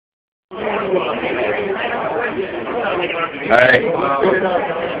Alright.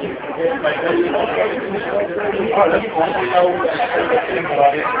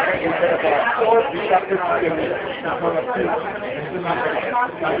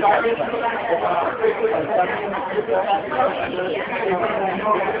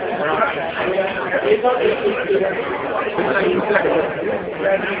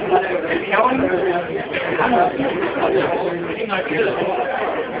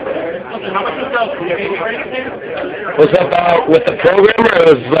 What's up with the programmer? It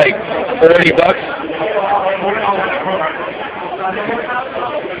was like $40.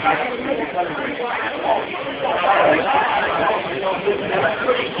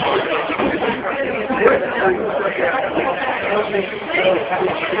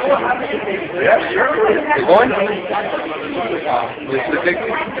 Yeah, sure. You going?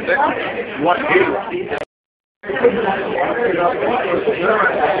 What?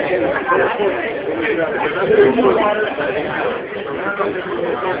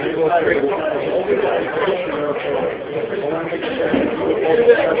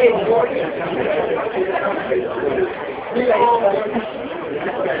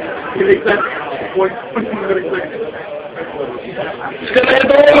 It's gonna hit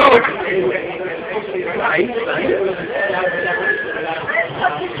the wall.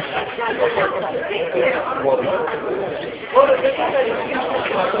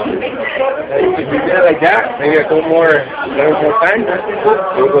 Yeah, like that. Maybe a couple more times.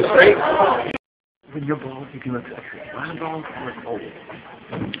 We'll go straight. When you're bald, you can look sexy. When I'm bald, I look old.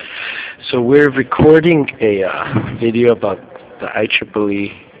 So we're recording a video about the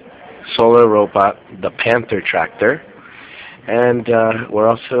IEEE solar robot, the PANTHER tractor, and we're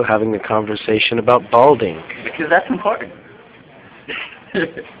also having a conversation about balding. Because that's important.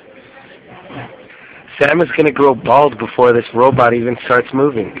 Sam is going to grow bald before this robot even starts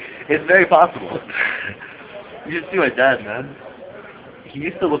moving. It's very possible. You just see my dad, man. He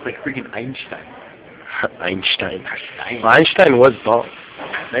used to look like freaking Einstein. Einstein. Well, Einstein was bald.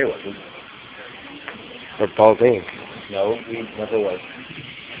 No, he wasn't. Or balding. No, he never was.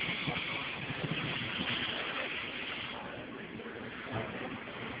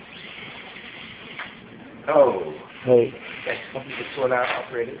 Oh. Hey. Completely solar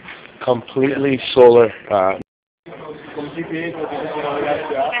operated. Completely solar.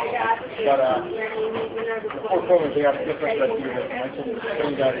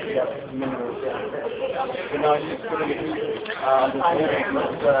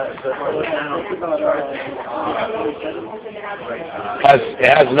 It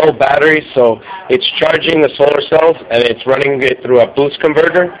has no battery, so it's charging the solar cells and it's running it through a boost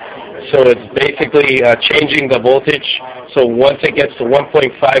converter. So it's basically changing the voltage. So once it gets to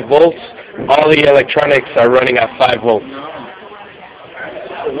 1.5 volts, all the electronics are running at 5 volts.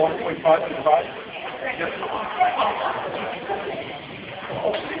 1.5 to 5?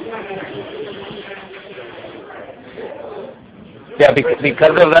 Yeah,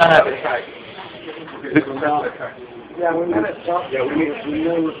 because of that. Yeah, we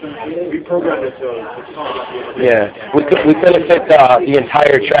programmed it to Yeah, we couldn't fit the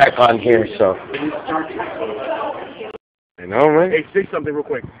entire track on here, so. I know, man. Hey, say something real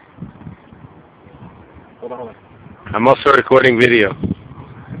quick. Hold on. I'm also recording video.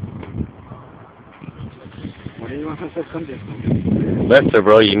 Lester,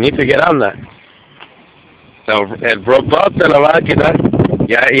 bro, you need to get on that. So, el robot te la va a quitar.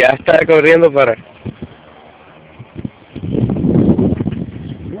 Ya está corriendo para.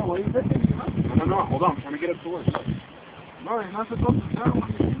 No, hold on. I'm trying to get up to work. No, it's not supposed to start.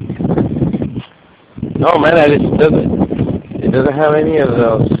 No, man, it doesn't have any of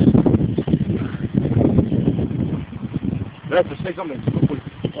those. You have to say something.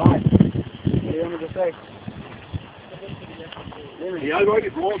 Why? What do you want me to say?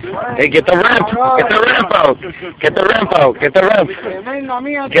 Hey, get the ramp! Get the ramp out! Get the ramp out! Get the ramp!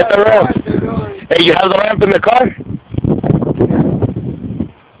 Get the ramp! Hey, you have the ramp in the car?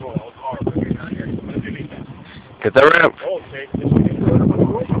 Get the ramp.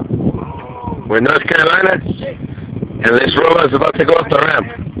 We're in North Carolina, and this robot is about to go up the ramp.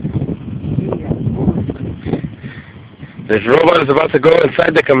 This robot is about to go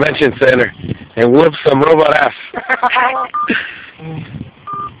inside the convention center and whoop some robot ass.